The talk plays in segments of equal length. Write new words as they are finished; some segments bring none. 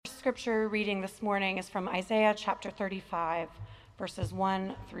scripture reading this morning is from Isaiah chapter 35, verses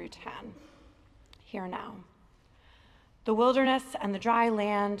 1 through 10. Hear now. The wilderness and the dry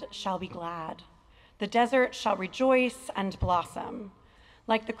land shall be glad. The desert shall rejoice and blossom.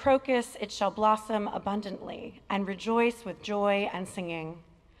 Like the crocus, it shall blossom abundantly and rejoice with joy and singing.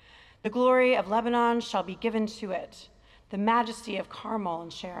 The glory of Lebanon shall be given to it, the majesty of Carmel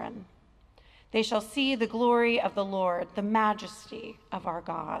and Sharon. They shall see the glory of the Lord, the majesty of our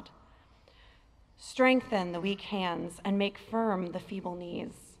God. Strengthen the weak hands and make firm the feeble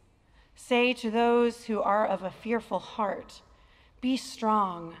knees. Say to those who are of a fearful heart, be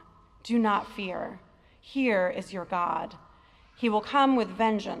strong, do not fear. Here is your God. He will come with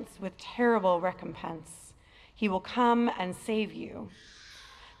vengeance, with terrible recompense. He will come and save you.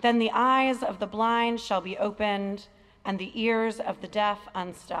 Then the eyes of the blind shall be opened, and the ears of the deaf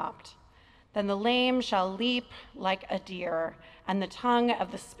unstopped. Then the lame shall leap like a deer, and the tongue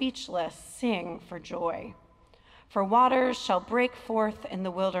of the speechless sing for joy. For waters shall break forth in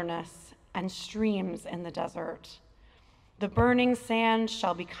the wilderness, and streams in the desert. The burning sand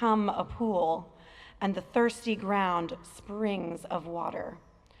shall become a pool, and the thirsty ground springs of water.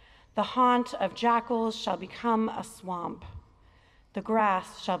 The haunt of jackals shall become a swamp. The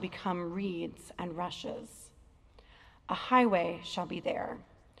grass shall become reeds and rushes. A highway shall be there,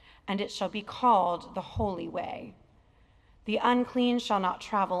 and it shall be called the Holy Way. The unclean shall not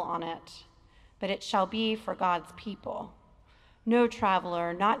travel on it, but it shall be for God's people. No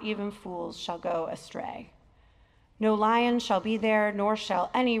traveler, not even fools, shall go astray. No lion shall be there, nor shall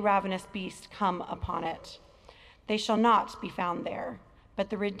any ravenous beast come upon it. They shall not be found there, but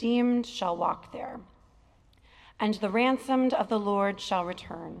the redeemed shall walk there. And the ransomed of the Lord shall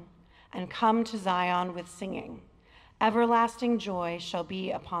return, and come to Zion with singing. Everlasting joy shall be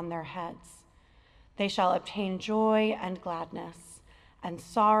upon their heads. They shall obtain joy and gladness, and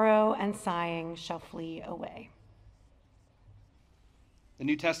sorrow and sighing shall flee away. The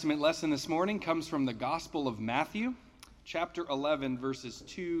New Testament lesson this morning comes from the Gospel of Matthew, chapter 11, verses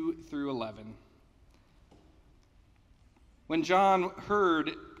 2 through 11. When John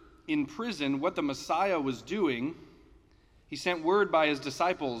heard in prison what the Messiah was doing, he sent word by his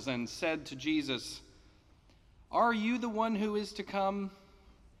disciples and said to Jesus, "Are you the one who is to come,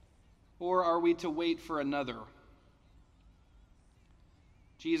 or are we to wait for another?"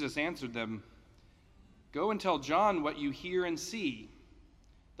 Jesus answered them, "Go and tell John what you hear and see.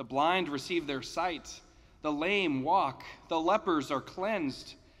 The blind receive their sight, the lame walk, the lepers are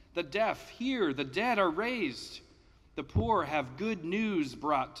cleansed, the deaf hear, the dead are raised, the poor have good news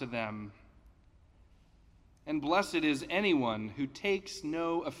brought to them. And blessed is anyone who takes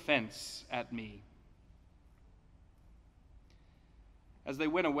no offense at me." As they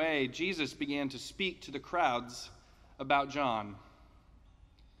went away, Jesus began to speak to the crowds about John.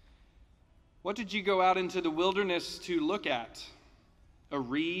 "What did you go out into the wilderness to look at? A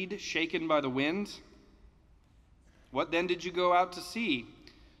reed shaken by the wind? What then did you go out to see?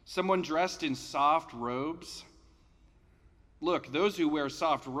 Someone dressed in soft robes? Look, those who wear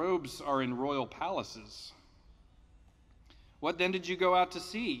soft robes are in royal palaces. What then did you go out to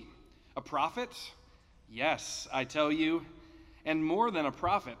see? A prophet? Yes, I tell you, and more than a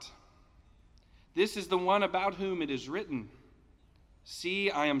prophet. This is the one about whom it is written,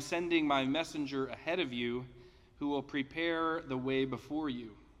 'See, I am sending my messenger ahead of you, who will prepare the way before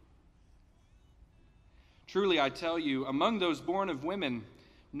you.' Truly, I tell you, among those born of women,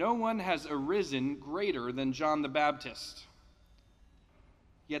 no one has arisen greater than John the Baptist.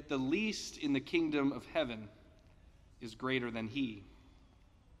 Yet the least in the kingdom of heaven is greater than he."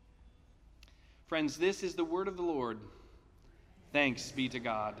 Friends, this is the word of the Lord. Thanks be to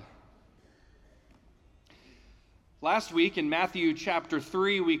God. Last week in Matthew chapter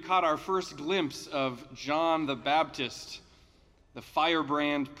 3, we caught our first glimpse of John the Baptist, the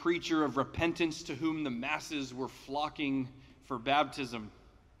firebrand preacher of repentance to whom the masses were flocking for baptism.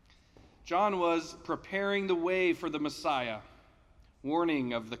 John was preparing the way for the Messiah,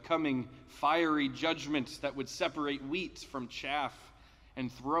 warning of the coming fiery judgment that would separate wheat from chaff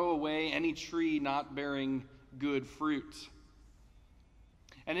and throw away any tree not bearing good fruit.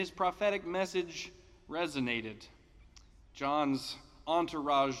 And his prophetic message resonated. John's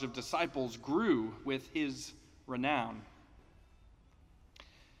entourage of disciples grew with his renown.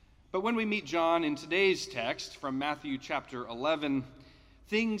 But when we meet John in today's text from Matthew chapter 11,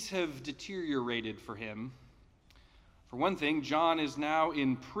 things have deteriorated for him. For one thing, John is now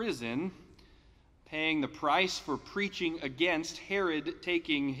in prison, paying the price for preaching against Herod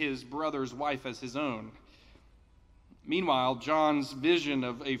taking his brother's wife as his own. Meanwhile, John's vision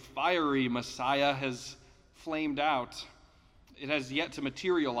of a fiery Messiah has flamed out. it has yet to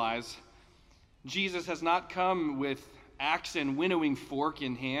materialize. Jesus has not come with axe and winnowing fork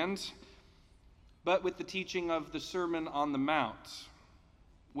in hand, but with the teaching of the Sermon on the Mount,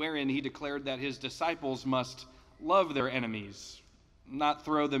 wherein he declared that his disciples must love their enemies, not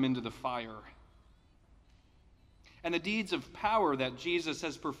throw them into the fire. And the deeds of power that Jesus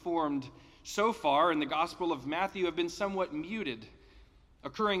has performed so far in the Gospel of Matthew have been somewhat muted,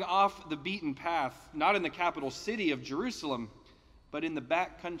 occurring off the beaten path, not in the capital city of Jerusalem, but in the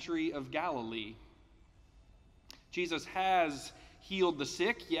back country of Galilee. Jesus has healed the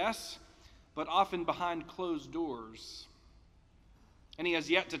sick, yes, but often behind closed doors. And he has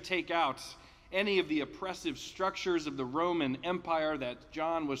yet to take out any of the oppressive structures of the Roman Empire that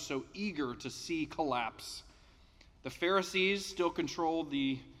John was so eager to see collapse. The Pharisees still control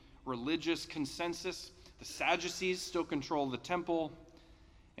the religious consensus, the Sadducees still control the temple,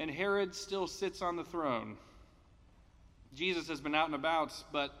 and Herod still sits on the throne. Jesus has been out and about,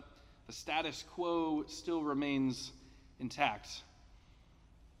 but the status quo still remains intact.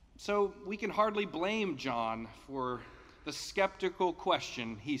 So we can hardly blame John for the skeptical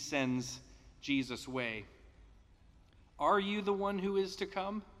question he sends Jesus' way. Are you the one who is to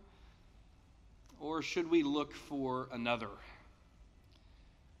come? Or should we look for another?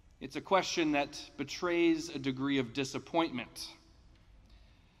 It's a question that betrays a degree of disappointment.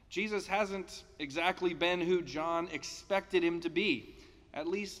 Jesus hasn't exactly been who John expected him to be, at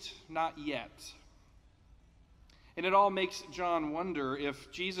least not yet. And it all makes John wonder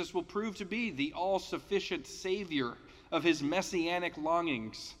if Jesus will prove to be the all-sufficient Savior of his messianic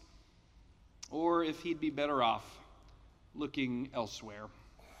longings, or if he'd be better off looking elsewhere.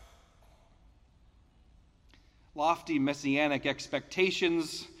 Lofty messianic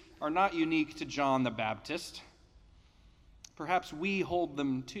expectations are not unique to John the Baptist. Perhaps we hold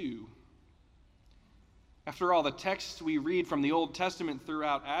them too. After all, the texts we read from the Old Testament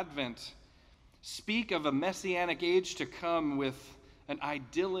throughout Advent speak of a messianic age to come with an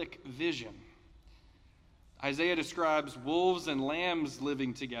idyllic vision. Isaiah describes wolves and lambs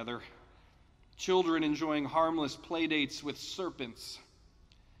living together, children enjoying harmless playdates with serpents.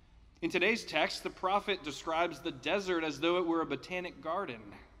 In today's text, the prophet describes the desert as though it were a botanic garden,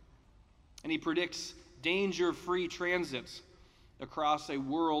 and he predicts danger-free transit across a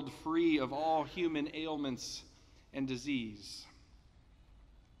world free of all human ailments and disease.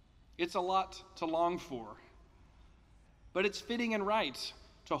 It's a lot to long for, but it's fitting and right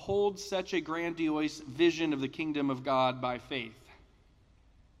to hold such a grandiose vision of the kingdom of God by faith.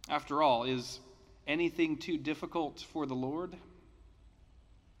 After all, is anything too difficult for the Lord?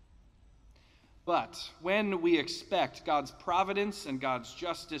 But when we expect God's providence and God's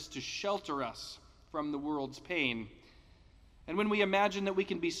justice to shelter us from the world's pain, and when we imagine that we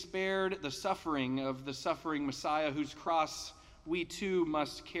can be spared the suffering of the suffering Messiah whose cross we too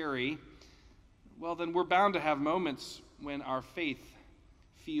must carry, well, then we're bound to have moments when our faith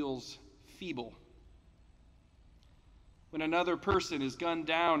feels feeble. When another person is gunned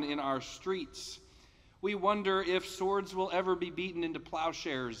down in our streets, we wonder if swords will ever be beaten into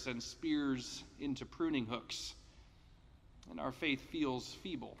plowshares and spears into pruning hooks, and our faith feels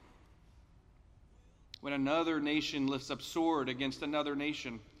feeble. When another nation lifts up sword against another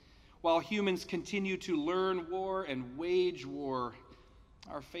nation, while humans continue to learn war and wage war,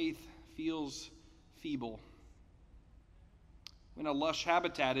 our faith feels feeble. When a lush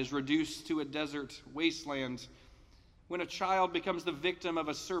habitat is reduced to a desert wasteland, when a child becomes the victim of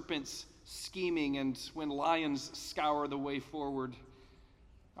a serpent's scheming, and when lions scour the way forward,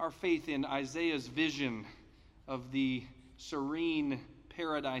 our faith in Isaiah's vision of the serene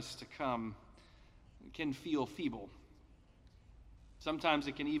paradise to come can feel feeble. Sometimes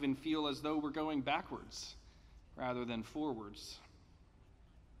it can even feel as though we're going backwards rather than forwards.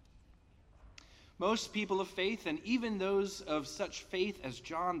 Most people of faith, and even those of such faith as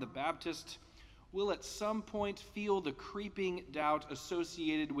John the Baptist, will at some point feel the creeping doubt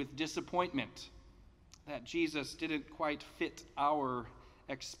associated with disappointment that Jesus didn't quite fit our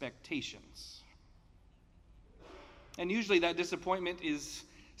expectations. And usually that disappointment is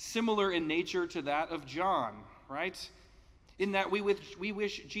similar in nature to that of John, right? In that we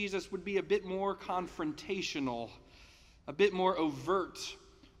wish Jesus would be a bit more confrontational, a bit more overt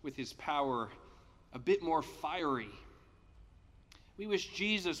with his power, a bit more fiery. We wish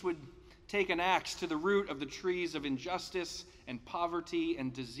Jesus would take an axe to the root of the trees of injustice and poverty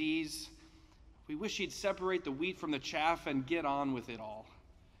and disease. We wish he'd separate the wheat from the chaff and get on with it all.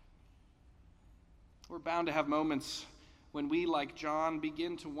 We're bound to have moments when we, like John,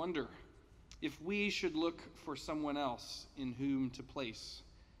 begin to wonder if we should look for someone else in whom to place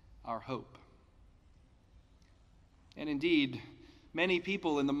our hope. And indeed, Many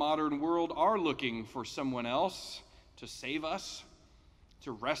people in the modern world are looking for someone else to save us,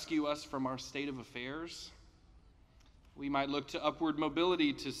 to rescue us from our state of affairs. We might look to upward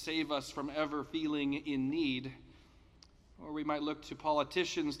mobility to save us from ever feeling in need. Or we might look to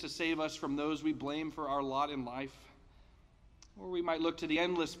politicians to save us from those we blame for our lot in life. Or we might look to the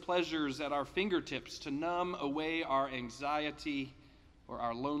endless pleasures at our fingertips to numb away our anxiety or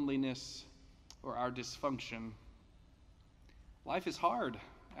our loneliness or our dysfunction. Life is hard,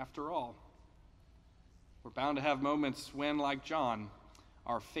 after all. We're bound to have moments when, like John,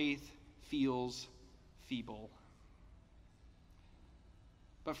 our faith feels feeble.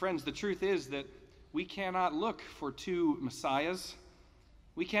 But friends, the truth is that we cannot look for two messiahs.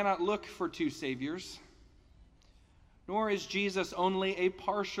 We cannot look for two saviors. Nor is Jesus only a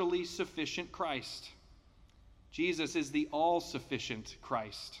partially sufficient Christ. Jesus is the all-sufficient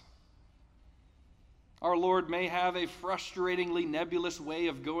Christ. Our Lord may have a frustratingly nebulous way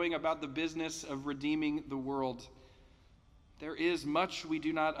of going about the business of redeeming the world. There is much we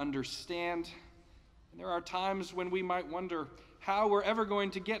do not understand, and there are times when we might wonder how we're ever going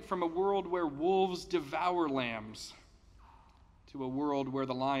to get from a world where wolves devour lambs to a world where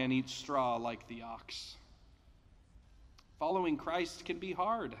the lion eats straw like the ox. Following Christ can be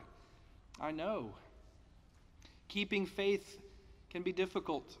hard, I know. Keeping faith can be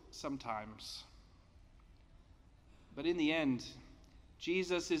difficult sometimes. But in the end,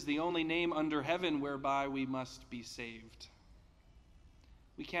 Jesus is the only name under heaven whereby we must be saved.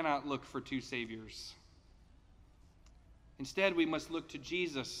 We cannot look for two saviors. Instead, we must look to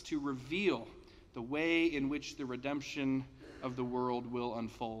Jesus to reveal the way in which the redemption of the world will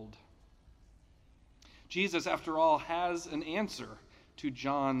unfold. Jesus, after all, has an answer to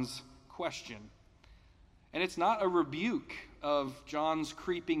John's question. And it's not a rebuke of John's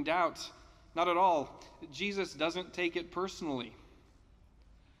creeping doubt. Not at all. Jesus doesn't take it personally.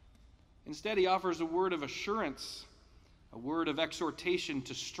 Instead, he offers a word of assurance, a word of exhortation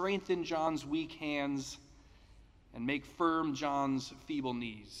to strengthen John's weak hands and make firm John's feeble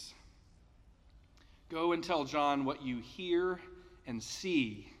knees. Go and tell John what you hear and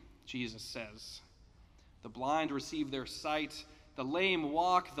see, Jesus says. The blind receive their sight, the lame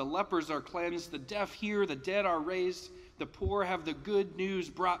walk, the lepers are cleansed, the deaf hear, the dead are raised, the poor have the good news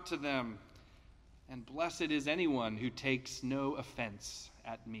brought to them. And blessed is anyone who takes no offense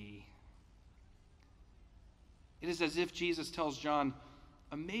at me. It is as if Jesus tells John,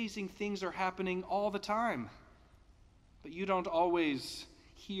 amazing things are happening all the time, but you don't always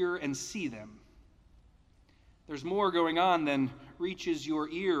hear and see them. There's more going on than reaches your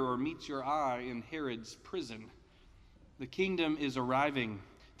ear or meets your eye in Herod's prison. The kingdom is arriving.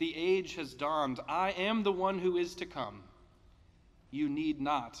 The age has dawned. I am the one who is to come. You need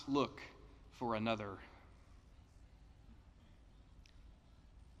not look for another.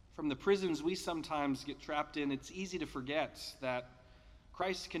 From the prisons we sometimes get trapped in, it's easy to forget that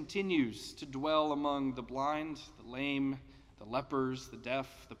Christ continues to dwell among the blind, the lame, the lepers, the deaf,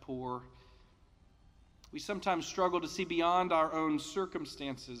 the poor. We sometimes struggle to see beyond our own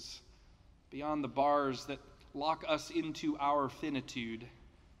circumstances, beyond the bars that lock us into our finitude.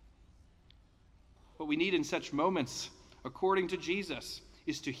 What we need in such moments, according to Jesus,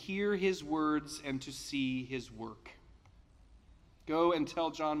 is to hear his words and to see his work. Go and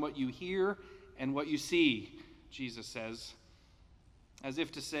tell John what you hear and what you see, Jesus says, as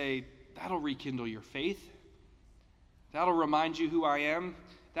if to say, that'll rekindle your faith. That'll remind you who I am.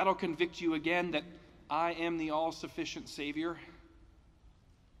 That'll convict you again that I am the all-sufficient Savior.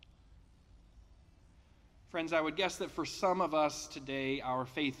 Friends, I would guess that for some of us today, our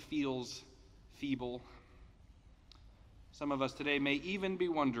faith feels feeble. Some of us today may even be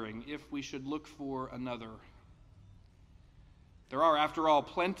wondering if we should look for another. There are, after all,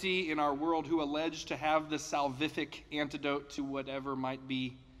 plenty in our world who allege to have the salvific antidote to whatever might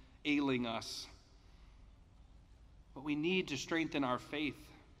be ailing us. What we need to strengthen our faith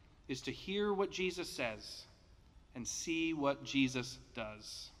is to hear what Jesus says and see what Jesus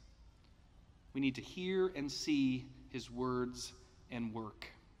does. We need to hear and see his words and work.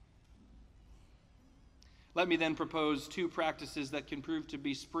 Let me then propose two practices that can prove to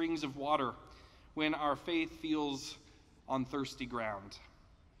be springs of water when our faith feels on thirsty ground.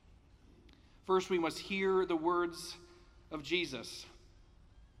 First, we must hear the words of Jesus.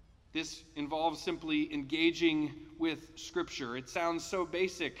 This involves simply engaging with Scripture. It sounds so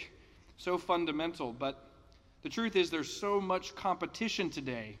basic, so fundamental, but the truth is there's so much competition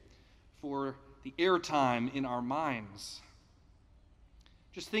today for the airtime in our minds.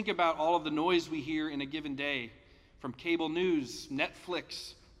 Just think about all of the noise we hear in a given day from cable news,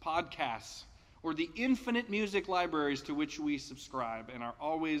 Netflix, podcasts, or the infinite music libraries to which we subscribe and are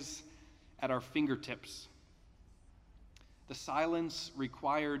always at our fingertips. The silence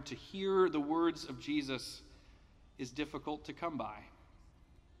required to hear the words of Jesus is difficult to come by.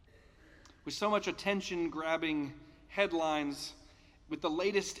 With so much attention-grabbing headlines, with the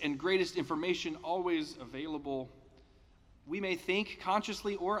latest and greatest information always available, we may think,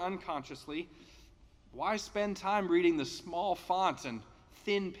 consciously or unconsciously, why spend time reading the small font and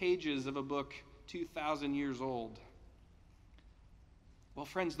thin pages of a book 2,000 years old? Well,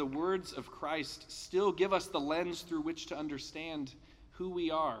 friends, the words of Christ still give us the lens through which to understand who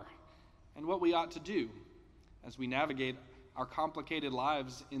we are and what we ought to do as we navigate our complicated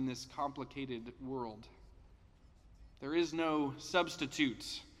lives in this complicated world. There is no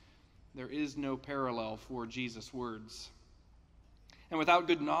substitute. There is no parallel for Jesus' words. And without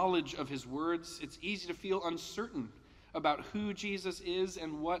good knowledge of his words, it's easy to feel uncertain about who Jesus is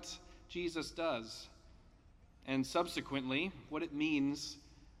and what Jesus does, and subsequently, what it means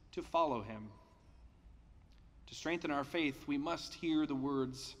to follow him. To strengthen our faith, we must hear the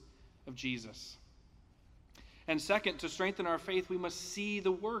words of Jesus. And second, to strengthen our faith, we must see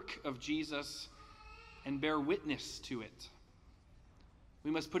the work of Jesus and bear witness to it.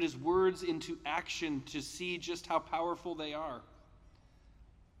 We must put his words into action to see just how powerful they are.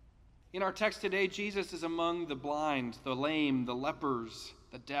 In our text today, Jesus is among the blind, the lame, the lepers,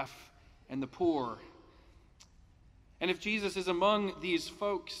 the deaf, and the poor. And if Jesus is among these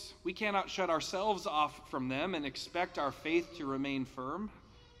folks, we cannot shut ourselves off from them and expect our faith to remain firm.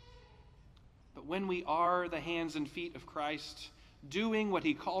 But when we are the hands and feet of Christ, doing what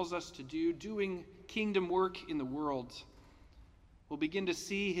he calls us to do, doing kingdom work in the world, we'll begin to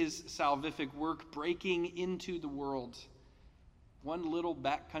see his salvific work breaking into the world, one little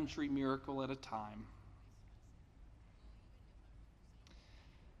backcountry miracle at a time.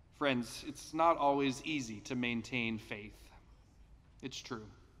 Friends, it's not always easy to maintain faith. It's true.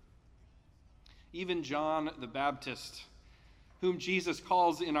 Even John the Baptist, whom Jesus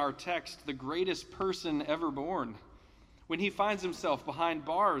calls in our text the greatest person ever born, when he finds himself behind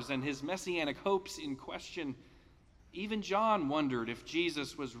bars and his messianic hopes in question, even John wondered if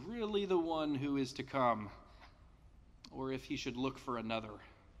Jesus was really the one who is to come, or if he should look for another.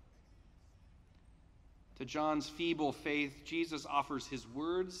 To John's feeble faith, Jesus offers his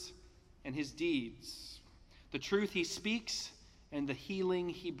words and his deeds, the truth he speaks and the healing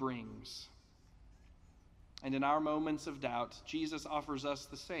he brings. And in our moments of doubt, Jesus offers us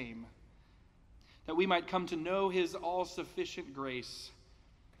the same, that we might come to know his all-sufficient grace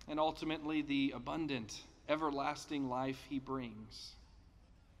and ultimately the abundant, everlasting life he brings.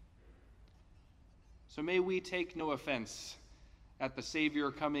 So may we take no offense at the Savior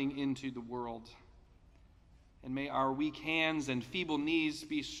coming into the world, and may our weak hands and feeble knees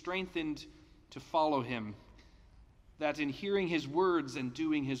be strengthened to follow him, that in hearing his words and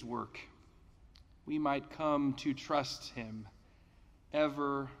doing his work, we might come to trust him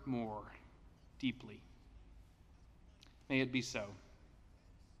ever more deeply. May it be so.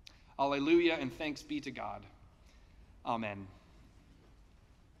 Alleluia, and thanks be to God. Amen.